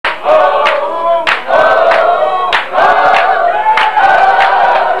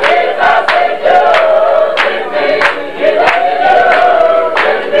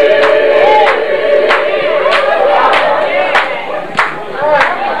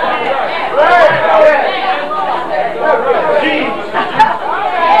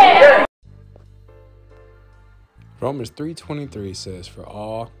Romans 3:23 says, "For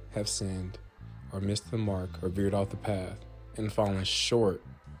all have sinned or missed the mark or veered off the path and fallen short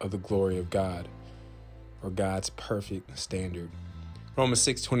of the glory of God," or God's perfect standard. Romans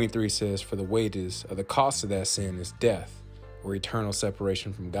 6:23 says, "For the wages of the cost of that sin is death, or eternal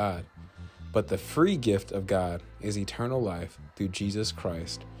separation from God. But the free gift of God is eternal life through Jesus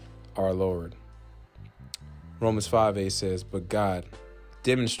Christ, our Lord." Romans 5:8 says, "But God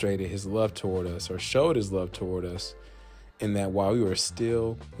demonstrated his love toward us," or showed his love toward us, "in that while we were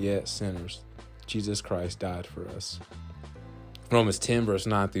still yet sinners, Jesus Christ died for us." Romans 10 verse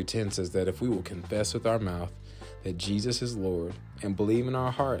 9 through 10 says that if we will confess with our mouth that Jesus is Lord and believe in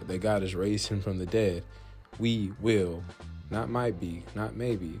our heart that God has raised him from the dead, we will, not might be, not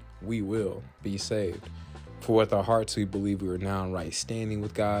maybe, we will be saved. For with our hearts we believe we are now in right standing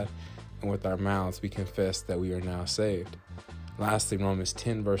with God, and with our mouths we confess that we are now saved. Lastly, Romans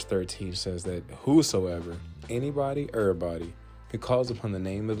 10 verse 13 says that whosoever, anybody, everybody, who calls upon the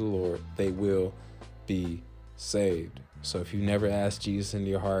name of the Lord, they will be saved. So if you've never asked Jesus into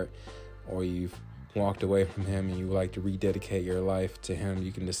your heart, or you've walked away from him and you would like to rededicate your life to him,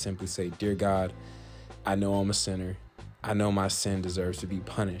 you can just simply say, "Dear God, I know I'm a sinner. I know my sin deserves to be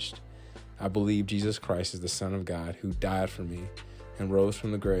punished. I believe Jesus Christ is the Son of God who died for me and rose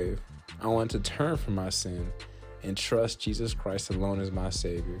from the grave. I want to turn from my sin and trust Jesus Christ alone as my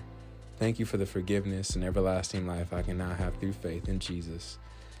Savior. Thank you for the forgiveness and everlasting life I can now have through faith in Jesus.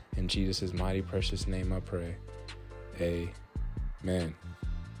 In Jesus' mighty precious name I pray. Amen."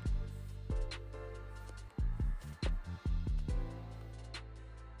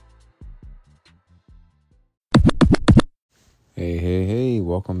 Hey,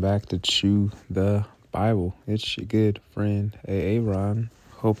 welcome back to Chew the Bible. It's your good friend, Ron.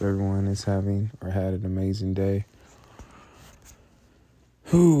 Hope everyone is having or had an amazing day.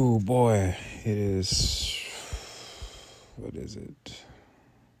 Ooh, boy, it is, what is it?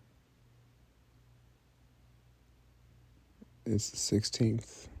 It's the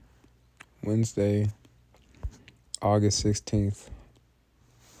 16th, Wednesday, August 16th.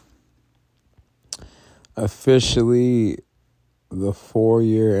 Officially the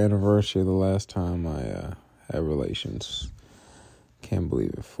 4-year anniversary of the last time I had relations. Can't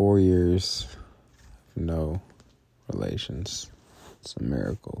believe it. 4 years, no relations. It's a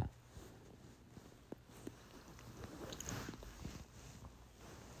miracle.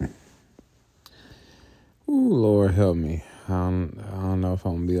 Ooh, Lord help me. I don't know if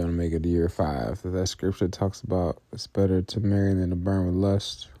I'm going to be able to make it to year 5. That scripture talks about it's better to marry than to burn with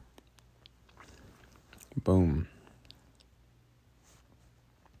lust. Boom.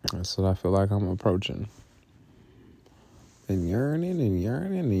 That's what I feel like I'm approaching. And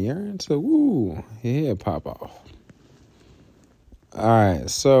yearning. So, woo, yeah, pop off. All right,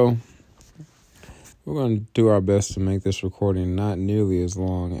 so we're going to do our best to make this recording not nearly as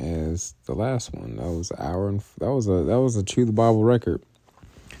long as the last one. That was an hour, and that was a Chew the Bible record.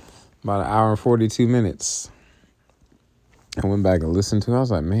 About 1 hour and 42 minutes. I went back and listened to it. I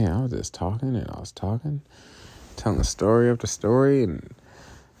was like, man, I was just talking, telling story after story, and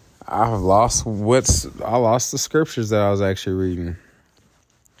I lost the scriptures that I was actually reading.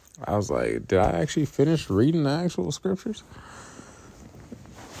 I was like, did I actually finish reading the actual scriptures?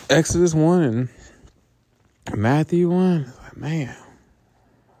 Exodus 1 and Matthew 1. Like, man,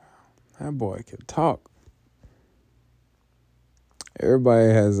 that boy can talk. Everybody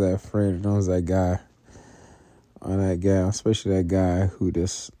has that friend, knows that guy, or that gal, especially that guy who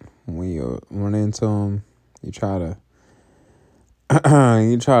just, when you run into him, you try to,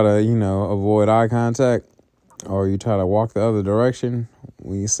 avoid eye contact, or you try to walk the other direction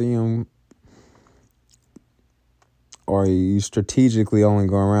when you see him, or you strategically only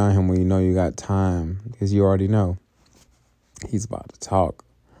go around him when you know you got time, because you already know he's about to talk.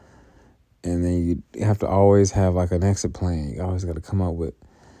 And then you have to always have like an exit plan. You always got to come up with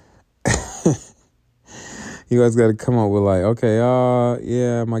you guys got to come up with like, okay,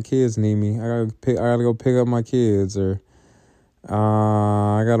 yeah, my kids need me. I gotta go pick up my kids, or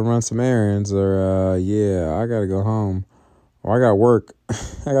I gotta run some errands, or yeah, I gotta go home, or I got work.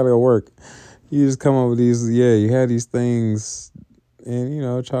 I gotta go work. You just come up with these, you had these things,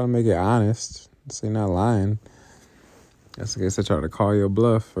 and try to make it honest, so you're not lying. That's I guess I try to call your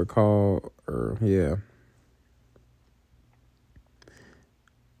bluff, yeah.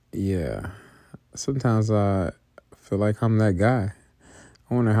 Sometimes I feel like I'm that guy.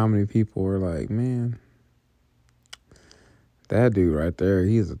 I wonder how many people are like, man, that dude right there,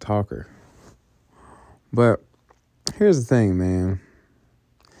 he's a talker. But here's the thing, man.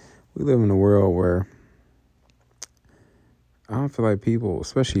 We live in a world where I don't feel like people,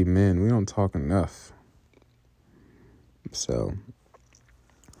 especially men, we don't talk enough. So,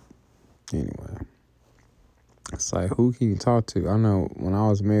 anyway, it's like, who can you talk to? I know when I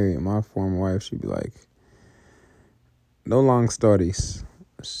was married, my former wife, she'd be like, no long stories.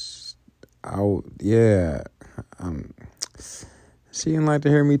 Yeah. She didn't like to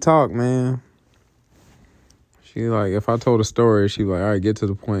hear me talk, man. She like, if I told a story, she'd be like, all right, get to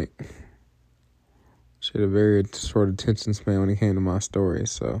the point. She had a very short attention span when it came to my story.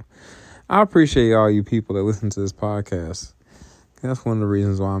 So I appreciate all you people that listen to this podcast. That's one of the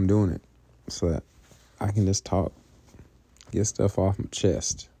reasons why I'm doing it. So that I can just talk, get stuff off my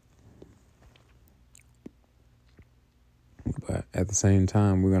chest. But at the same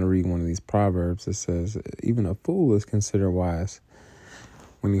time, we're going to read one of these Proverbs that says, even a fool is considered wise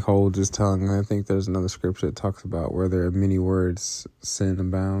when he holds his tongue. And I think there's another scripture that talks about where there are many words, sin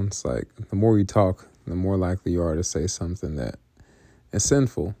abounds. Like, the more you talk, the more likely you are to say something that is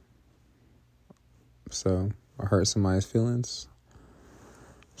sinful. So, or hurt somebody's feelings.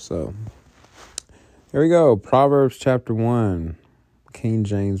 So, here we go. Proverbs chapter 1, King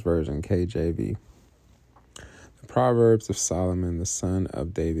James Version, KJV. The Proverbs of Solomon, the son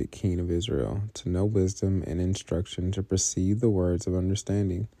of David, king of Israel, to know wisdom and instruction, to perceive the words of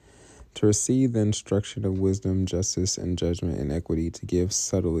understanding, to receive the instruction of wisdom, justice, and judgment, and equity, to give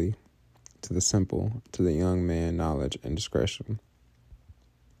subtly to the simple, to the young man knowledge and discretion.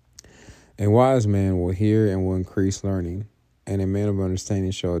 A wise man will hear and will increase learning, and a man of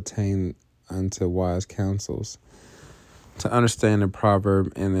understanding shall attain unto wise counsels. To understand the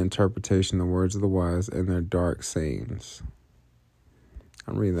proverb and the interpretation of the words of the wise and their dark sayings.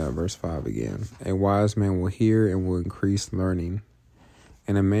 I'll read that verse 5 again. A wise man will hear and will increase learning,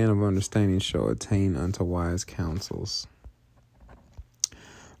 and a man of understanding shall attain unto wise counsels.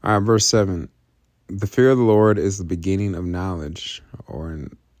 All right, verse 7. The fear of the Lord is the beginning of knowledge.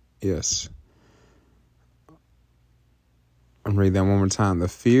 Yes. I'll read that one more time. The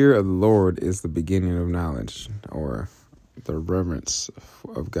fear of the Lord is the beginning of knowledge, or the reverence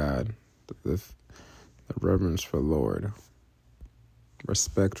of God, the reverence for the Lord,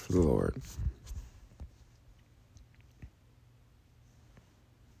 respect for the Lord.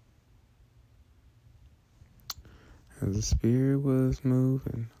 As the Spirit was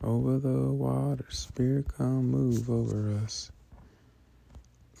moving over the water, Spirit, come move over us.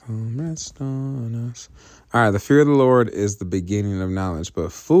 Come rest on us. All right, the fear of the Lord is the beginning of knowledge,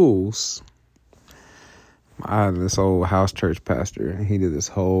 but fools... I had this old house church pastor, and he did this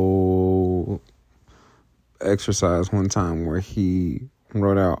whole exercise one time where he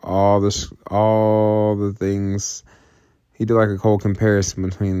wrote out all the things. He did like a whole comparison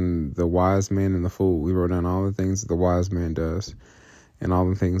between the wise man and the fool. We wrote down all the things that the wise man does and all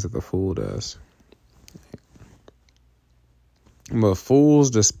the things that the fool does. But fools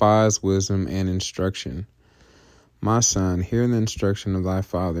despise wisdom and instruction. My son, hear the instruction of thy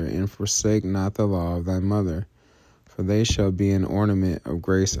father, and forsake not the law of thy mother, for they shall be an ornament of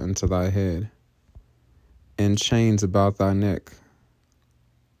grace unto thy head, and chains about thy neck.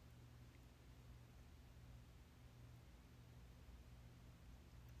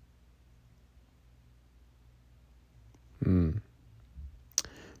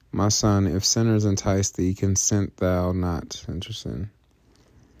 My son, if sinners entice thee, consent thou not. Interesting.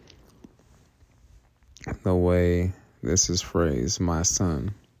 The way this is phrased, my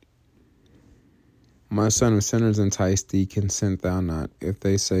son. My son, if sinners entice thee, consent thou not. If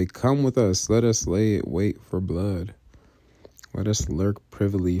they say, come with us, let us lay wait for blood. Let us lurk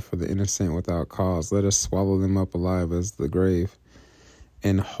privily for the innocent without cause. Let us swallow them up alive as the grave,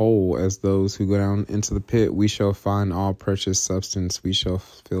 and whole as those who go down into the pit. We shall find all precious substance. We shall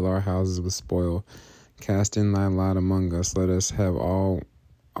fill our houses with spoil. Cast in thy lot among us. Let us have all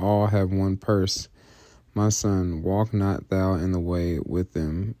have one purse. My son, walk not thou in the way with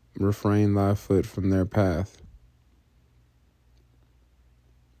them. Refrain thy foot from their path.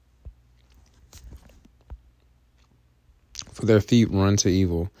 For their feet run to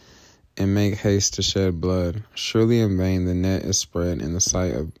evil, and make haste to shed blood. Surely in vain the net is spread in the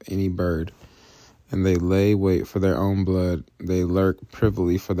sight of any bird, and they lay wait for their own blood. They lurk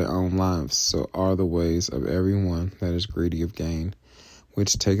privily for their own lives. So are the ways of every one that is greedy of gain,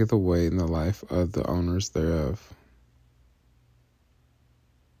 which taketh away the life of the owners thereof.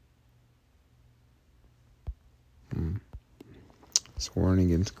 It's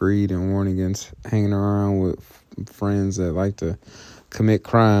warning against greed and warning against hanging around with friends that like to commit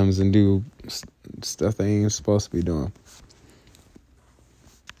crimes and do stuff they ain't supposed to be doing.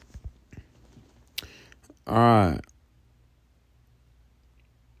 All right.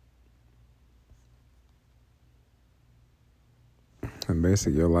 And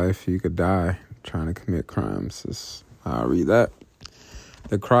basically, your life, you could die trying to commit crimes. I'll read that.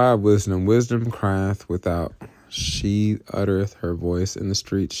 The cry of wisdom. Wisdom crieth without. She uttereth her voice in the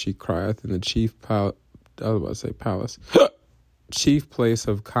streets. She crieth in the palace. Chief place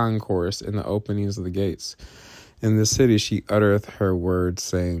of concourse in the openings of the gates. In the city she uttereth her words,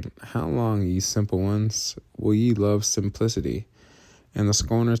 saying, How long, ye simple ones, will ye love simplicity? And the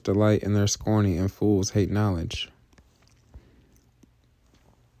scorners delight in their scorning, and fools hate knowledge.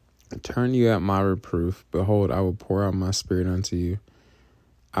 Turn you at my reproof. Behold, I will pour out my spirit unto you.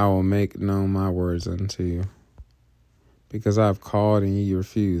 I will make known my words unto you. Because I have called, and ye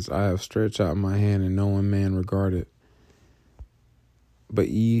refuse. I have stretched out my hand, and no one man regarded. But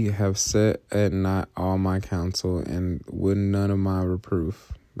ye have set at naught all my counsel, and would none of my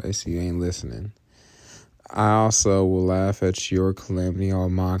reproof. Basically, you ain't listening. I also will laugh at your calamity, I'll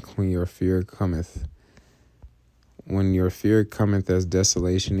mock when your fear cometh. When your fear cometh as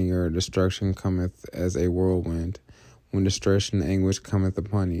desolation, and your destruction cometh as a whirlwind, when distress and anguish cometh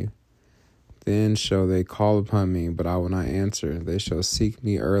upon you. Then shall they call upon me, but I will not answer. They shall seek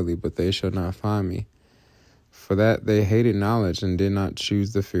me early, but they shall not find me. For that they hated knowledge, and did not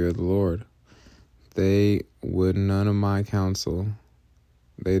choose the fear of the Lord. They would none of my counsel.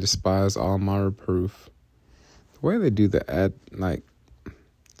 They despise all my reproof. The way they do the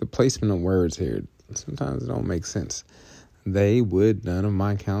placement of words here, sometimes it don't make sense. They would none of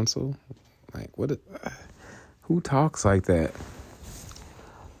my counsel. Who talks like that?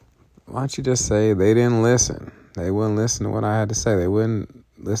 Why don't you just say they didn't listen? They wouldn't listen to what I had to say. They wouldn't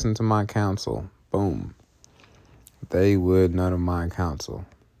listen to my counsel. Boom. They would none of my counsel.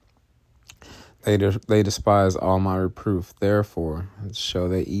 They despise all my reproof. Therefore shall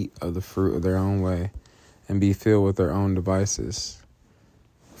they eat of the fruit of their own way, and be filled with their own devices.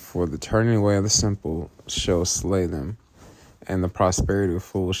 For the turning away of the simple shall slay them, and the prosperity of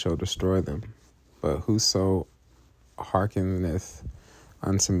fools shall destroy them. But whoso hearkeneth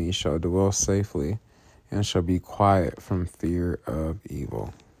unto me shall dwell safely, and shall be quiet from fear of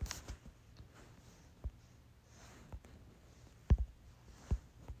evil.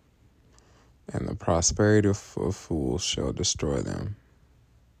 And the prosperity of fools shall destroy them.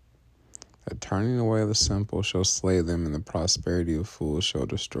 The turning away of the simple shall slay them, and the prosperity of fools shall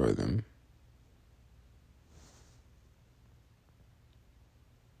destroy them.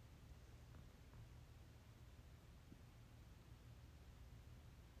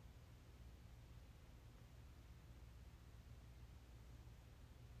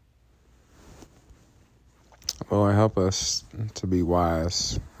 Lord, help us to be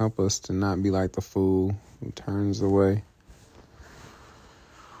wise. Help us to not be like the fool who turns away.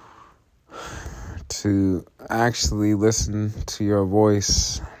 To actually listen to your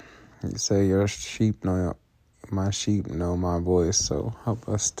voice. You say my sheep know my voice. So help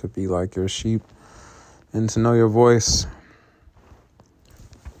us to be like your sheep and to know your voice.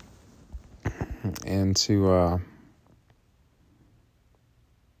 And to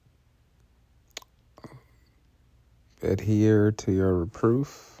adhere to your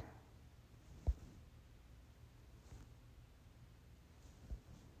reproof.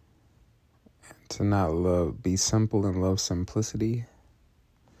 And to not be simple and love simplicity.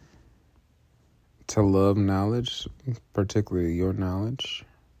 To love knowledge, particularly your knowledge.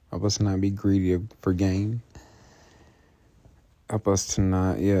 Help us not be greedy for gain. Help us to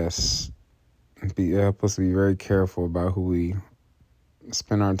not, help us to be very careful about who we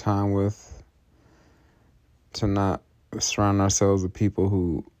spend our time with. To not surround ourselves with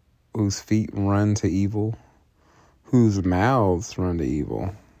people whose feet run to evil, whose mouths run to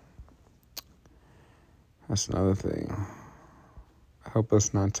evil. That's another thing. Help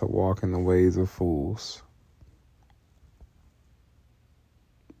us not to walk in the ways of fools.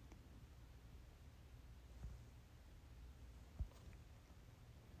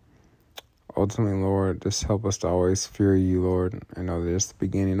 Ultimately, Lord, just help us to always fear you, Lord, and know that it's the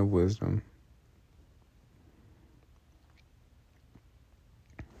beginning of wisdom.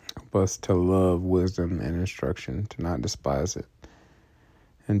 Help us to love wisdom and instruction, to not despise it.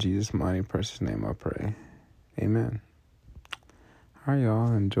 In Jesus' mighty precious name I pray. Amen. All right,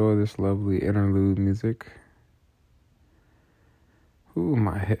 y'all. Enjoy this lovely interlude music. Ooh,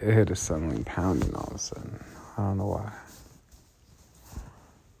 my head is suddenly pounding all of a sudden. I don't know why.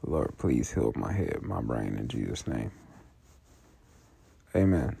 Lord, please heal my head, my brain, in Jesus' name.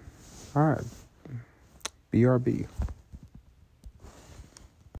 Amen. All right. BRB.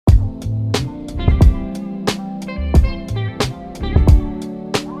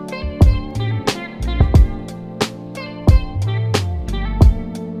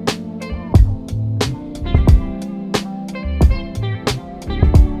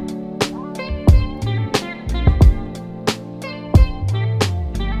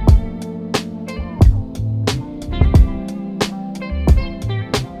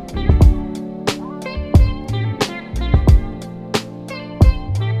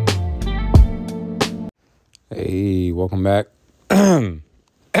 Hey, welcome back. Let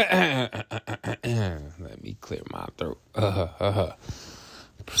me clear my throat.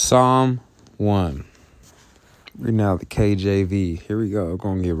 Psalm 1. Reading out the KJV. Here we go. We're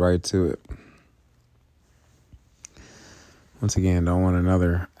going to get right to it. Once again, don't want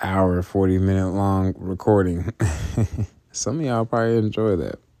another hour, 40-minute long recording. Some of y'all probably enjoy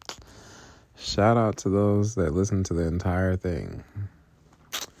that. Shout out to those that listen to the entire thing.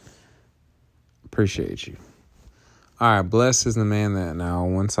 Appreciate you. All right, blessed is the man that now,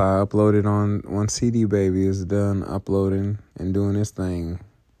 once CD Baby is done uploading and doing his thing,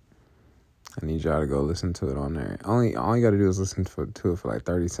 I need y'all to go listen to it on there. All you got to do is listen to it for like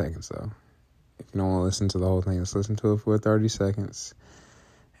 30 seconds, though. If you don't want to listen to the whole thing, just listen to it for 30 seconds.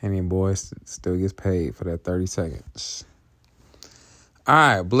 And your boy still gets paid for that 30 seconds. All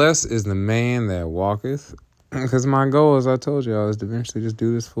right, blessed is the man that walketh. Because my goal, as I told y'all, is to eventually just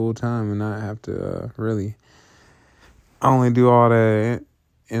do this full time and not have to really only do all that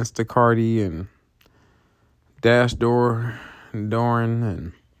Instacarty and dash dooring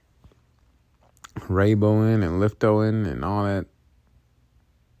and Rayboing and Liftoing and all that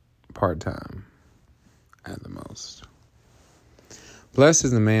part-time at the most. Blessed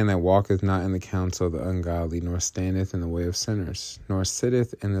is the man that walketh not in the counsel of the ungodly, nor standeth in the way of sinners, nor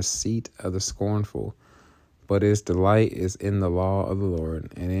sitteth in the seat of the scornful. But his delight is in the law of the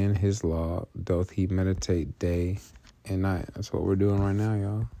Lord, and in his law doth he meditate day and night. That's what we're doing right now,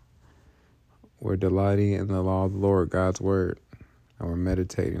 y'all. We're delighting in the law of the Lord, God's word, and we're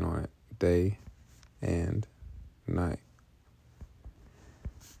meditating on it day and night.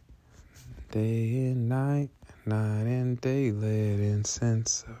 Day and night, night and day, let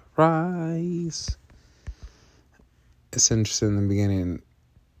incense arise. It's interesting in the beginning.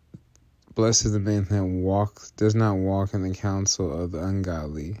 Blessed is the man that does not walk in the counsel of the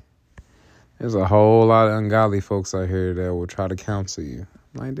ungodly. There's a whole lot of ungodly folks out here that will try to counsel you.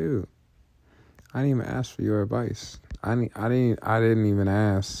 I'm like, dude, I didn't even ask for your advice. I didn't even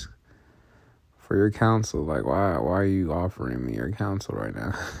ask for your counsel. Like, why are you offering me your counsel right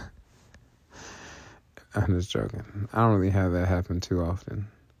now? I'm just joking. I don't really have that happen too often.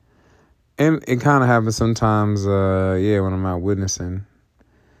 And it kind of happens sometimes, when I'm out witnessing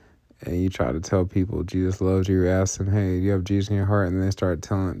and you try to tell people Jesus loves you, or ask them, hey, do you have Jesus in your heart? And then they start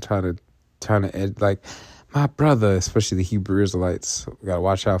trying to like, my brother, especially the Hebrew Israelites, we got to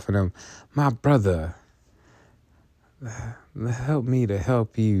watch out for them. My brother, help me to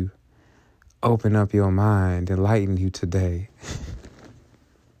help you open up your mind, enlighten you today.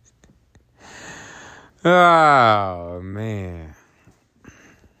 Oh, man.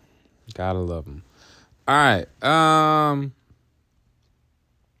 Gotta love them. All right.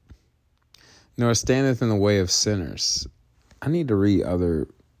 Nor standeth in the way of sinners. I need to read other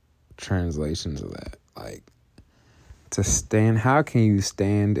translations of that. Like, to stand, how can you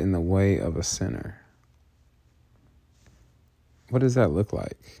stand in the way of a sinner? What does that look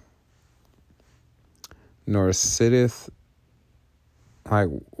like? Nor sitteth, like,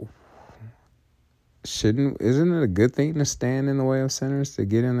 isn't it a good thing to stand in the way of sinners, to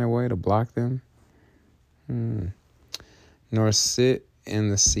get in their way, to block them? Nor sit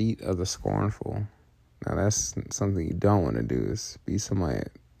in the seat of the scornful. Now that's something you don't want to do, is be somebody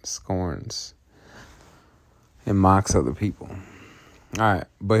that scorns and mocks other people. All right.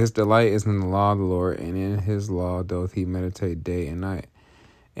 But his delight is in the law of the Lord, and in his law doth he meditate day and night.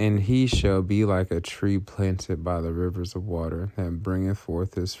 And he shall be like a tree planted by the rivers of water, that bringeth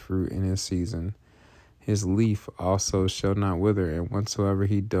forth his fruit in his season. His leaf also shall not wither, and whatsoever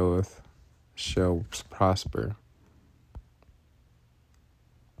he doeth shall prosper.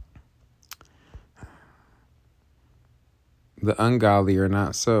 The ungodly are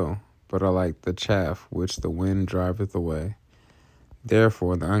not so, but are like the chaff which the wind driveth away.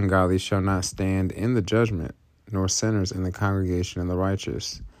 Therefore the ungodly shall not stand in the judgment, nor sinners in the congregation of the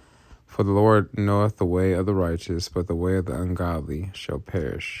righteous. For the Lord knoweth the way of the righteous, but the way of the ungodly shall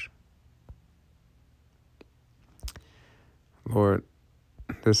perish. Lord,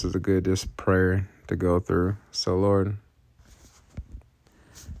 this is a good prayer to go through. So, Lord,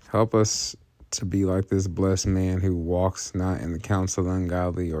 help us to be like this blessed man who walks not in the counsel of the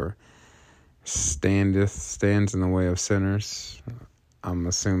ungodly, or stands in the way of sinners. I'm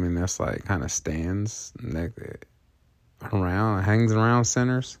assuming that's like kind of hangs around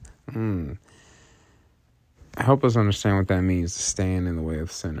sinners. Help us understand what that means, to stand in the way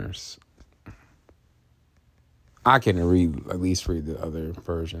of sinners. I can at least read the other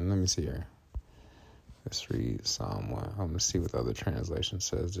version. Let me see here. Let's read Psalm 1. I'm going to see what the other translation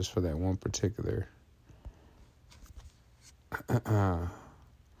says, just for that one particular.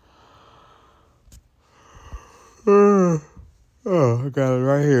 Oh, I got it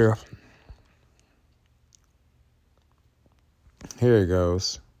right here. Here it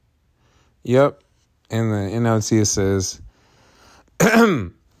goes. Yep. In the NLT it says,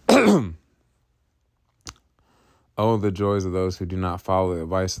 oh, the joys of those who do not follow the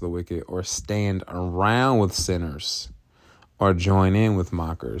advice of the wicked, or stand around with sinners, or join in with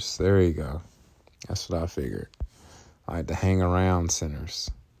mockers. There you go. That's what I figured. I like to hang around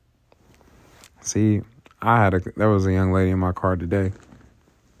sinners. See, there was a young lady in my car today.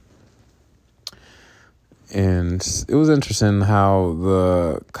 And it was interesting how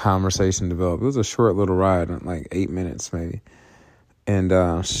the conversation developed. It was a short little ride, like 8 minutes maybe.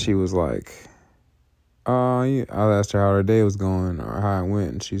 And she was like, I asked her how her day was going or how it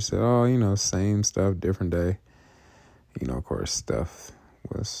went. And she said, same stuff, different day. Of course, stuff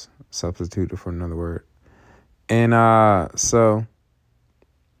was substituted for another word. And so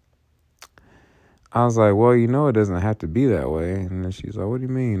I was like, well, it doesn't have to be that way. And then she's like, what do you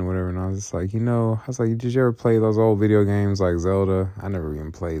mean? Or whatever. And I was just like, did you ever play those old video games like Zelda? I never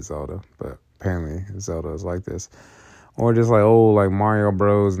even played Zelda, but apparently Zelda is like this. Or just like old like Mario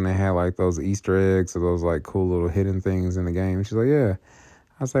Bros. And they had like those Easter eggs or those like cool little hidden things in the game. And she's like, yeah.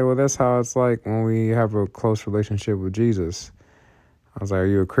 I was like, well, that's how it's like when we have a close relationship with Jesus. I was like, are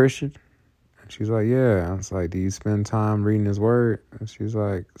you a Christian? She's like, yeah. I was like, do you spend time reading his word? And she's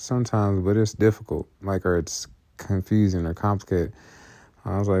like, sometimes, but it's difficult, or it's confusing or complicated.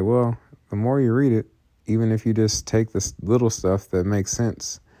 I was like, well, the more you read it, even if you just take this little stuff that makes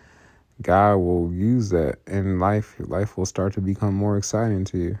sense, God will use that, and life will start to become more exciting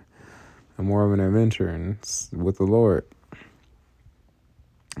to you and more of an adventure and with the Lord.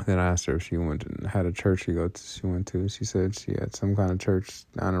 Then I asked her if she had a church she went to. She said she had some kind of church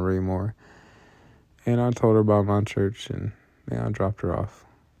down in Raymore. And I told her about my church, and I dropped her off.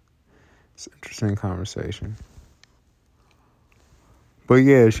 It's an interesting conversation. But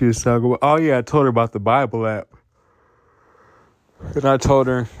yeah, she was talking about, I told her about the Bible app. And I told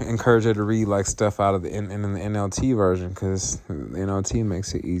her, encourage her to read like stuff out of the NLT version, because the NLT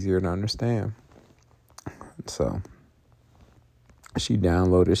makes it easier to understand. So she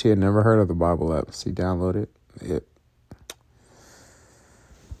downloaded. She had never heard of the Bible app. She downloaded it.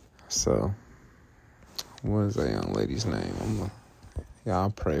 So, what is that young lady's name?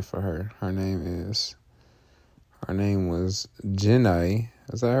 I'll pray for her. Her name was Jenny.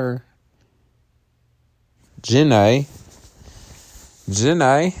 Is that her? Jenny.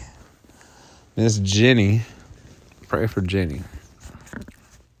 Miss Jenny. Pray for Jenny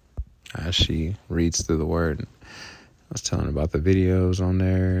as she reads through the word. I was telling her about the videos on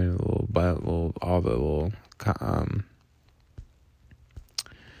there, all the little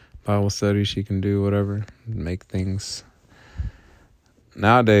Bible studies she can do, whatever, make things.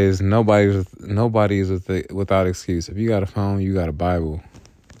 Nowadays, nobody's without excuse. If you got a phone, you got a Bible.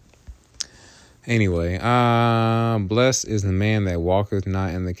 Anyway, blessed is the man that walketh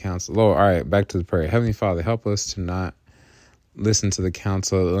not in the counsel. Lord, all right, back to the prayer. Heavenly Father, help us to not listen to the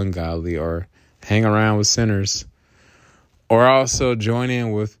counsel of the ungodly or hang around with sinners, or also join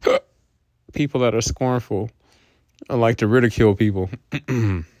in with people that are scornful or like to ridicule people.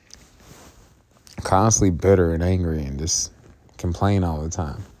 Constantly bitter and angry and just complain all the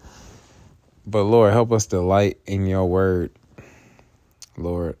time. But Lord, help us delight in your word,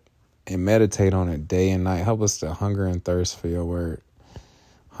 Lord, and meditate on it day and night. Help us to hunger and thirst for your word.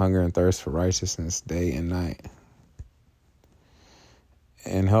 Hunger and thirst for righteousness day and night.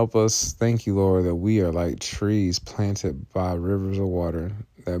 And help us, thank you, Lord, that we are like trees planted by rivers of water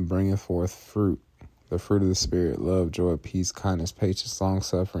that bringeth forth fruit, the fruit of the Spirit, love, joy, peace, kindness, patience,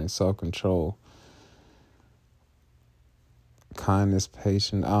 long-suffering, self-control. Kindness,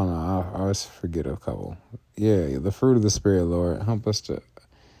 patience, I don't know, I always forget a couple. Yeah, the fruit of the Spirit, Lord. Help us to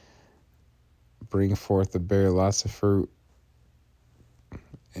bring forth to bear lots of fruit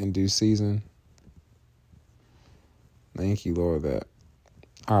in due season. Thank you, Lord, that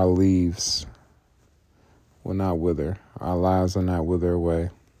our leaves will not wither. Our lives will not wither away.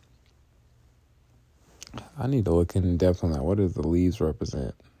 I need to look in depth on that. What does the leaves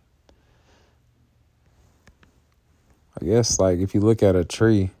represent? I guess, if you look at a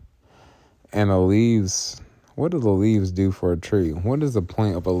tree and the leaves, what do the leaves do for a tree? What is the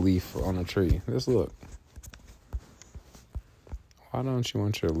point of a leaf on a tree? Just look. Why don't you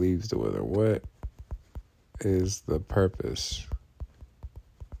want your leaves to wither? What is the purpose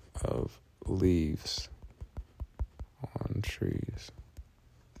of leaves on trees?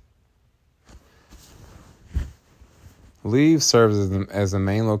 Leaves serve as the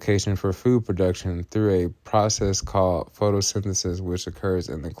main location for food production through a process called photosynthesis, which occurs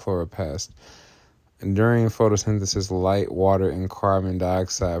in the chloroplast. During photosynthesis, light, water, and carbon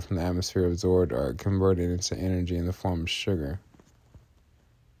dioxide from the atmosphere absorbed are converted into energy in the form of sugar.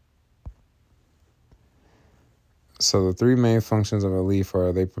 So the three main functions of a leaf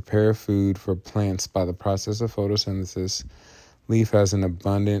are they prepare food for plants by the process of photosynthesis. Leaf has an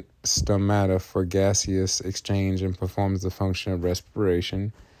abundant stomata for gaseous exchange and performs the function of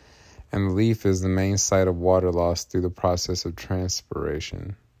respiration. And the leaf is the main site of water loss through the process of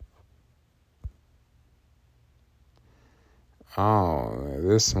transpiration. Oh,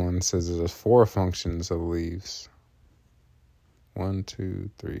 this one says there's 4 functions of leaves. 1, 2,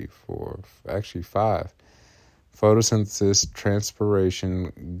 3, 4, actually 5. Photosynthesis,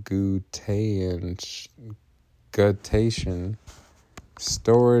 transpiration, guttation,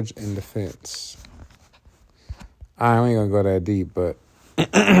 storage, and defense. I ain't gonna go that deep, but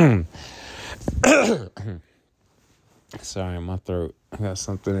sorry, my throat. I got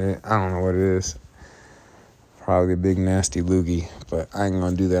something in it. I don't know what it is. Probably a big nasty loogie, but I ain't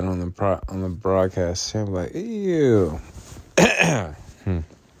gonna do that on the broadcast. I'm like, ew.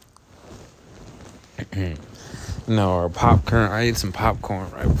 No, or popcorn. I ate some popcorn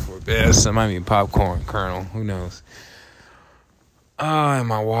right before bed. So it might be popcorn kernel. Who knows? Oh, and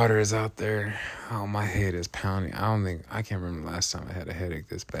my water is out there. Oh, my head is pounding. I can't remember the last time I had a headache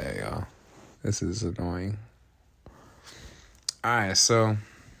this bad, y'all. This is annoying. All right, so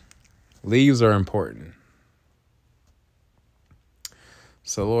leaves are important.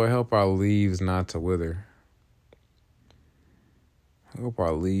 So, Lord, help our leaves not to wither. Help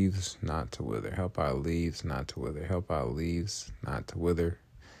our leaves not to wither. Help our leaves not to wither. Help our leaves not to wither,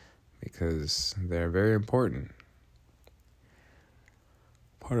 because they're very important.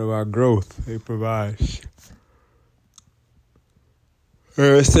 Part of our growth they provide.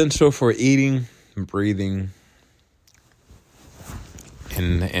 They're essential for eating, breathing,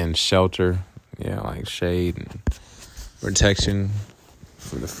 and shelter. Yeah, like shade and protection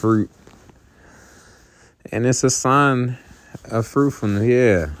from the fruit. And it's a sign of fruitfulness.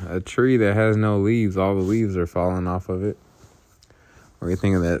 Yeah, a tree that has no leaves, all the leaves are falling off of it. Or you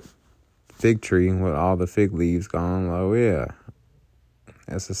think of that fig tree with all the fig leaves gone. Oh, yeah.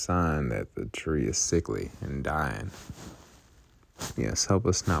 That's a sign that the tree is sickly and dying. Yes, help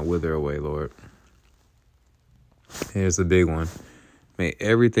us not wither away, Lord. Here's the big one. May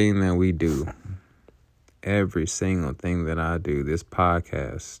everything that we do, every single thing that I do, this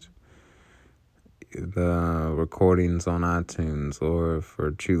podcast, the recordings on iTunes, or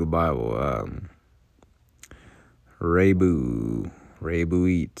for Chew the Bible, Rebu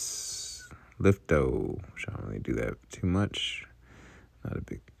Eats, Lifto, which I don't really do that too much. Not a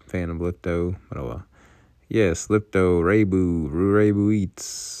big fan of Lifto, but oh well. Yes, Lifto, Rebu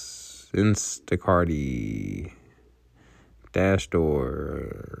Eats, Instacarty, Dash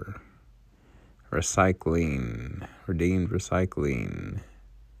Door, Recycling, Redeemed Recycling,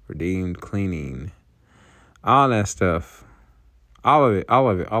 Redeemed Cleaning, all that stuff. All of it.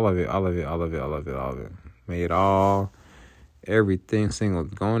 May it all, everything single,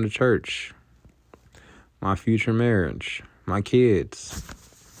 going to church, my future marriage, my kids,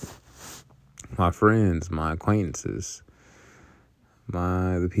 my friends, my acquaintances,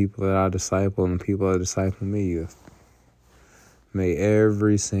 the people that I disciple and the people that disciple me. May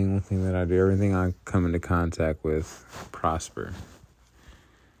every single thing that I do, everything I come into contact with, prosper.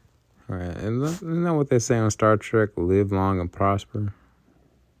 All right, and isn't that what they say on Star Trek? Live long and prosper.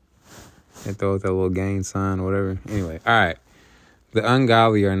 They throw out that little gang sign or whatever. Anyway, all right. The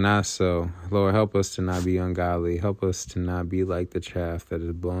ungodly are not so. Lord, help us to not be ungodly. Help us to not be like the chaff that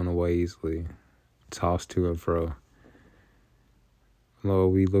is blown away easily, tossed to and fro.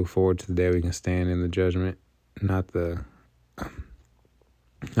 Lord, we look forward to the day we can stand in the judgment, not the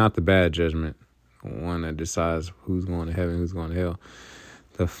bad judgment, one that decides who's going to heaven, who's going to hell.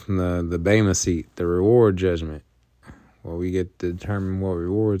 The Bema seat, the reward judgment, where we get to determine what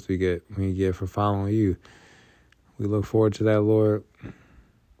rewards we get for following you. We look forward to that, Lord.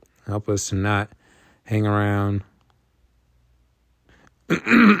 Help us to not hang around.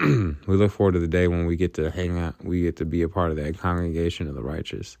 We look forward to the day when we get to hang out. We get to be a part of that congregation of the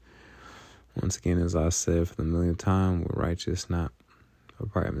righteous. Once again, as I said for the millionth time, we're righteous, not. I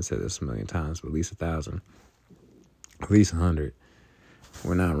probably haven't said this a million times, but at least 1,000, at least 100.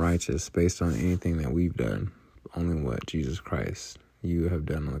 We're not righteous based on anything that we've done. Only what Jesus Christ, you have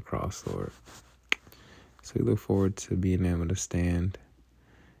done on the cross, Lord. So we look forward to being able to stand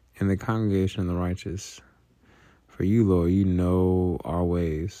in the congregation of the righteous. For you, Lord, you know our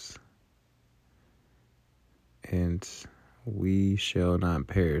ways. And we shall not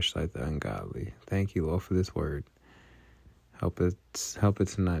perish like the ungodly. Thank you, Lord, for this word. Help it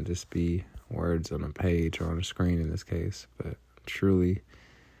to not just be words on a page or on a screen in this case, but truly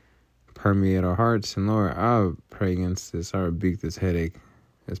permeate our hearts. And Lord, I pray against this. I rebuke this headache,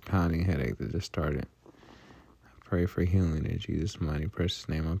 this pounding headache that just started. I pray for healing in Jesus' mighty precious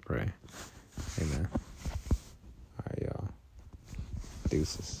name. I pray. Amen. All right, y'all.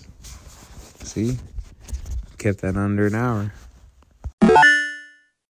 Deuces. See? Kept that under an hour.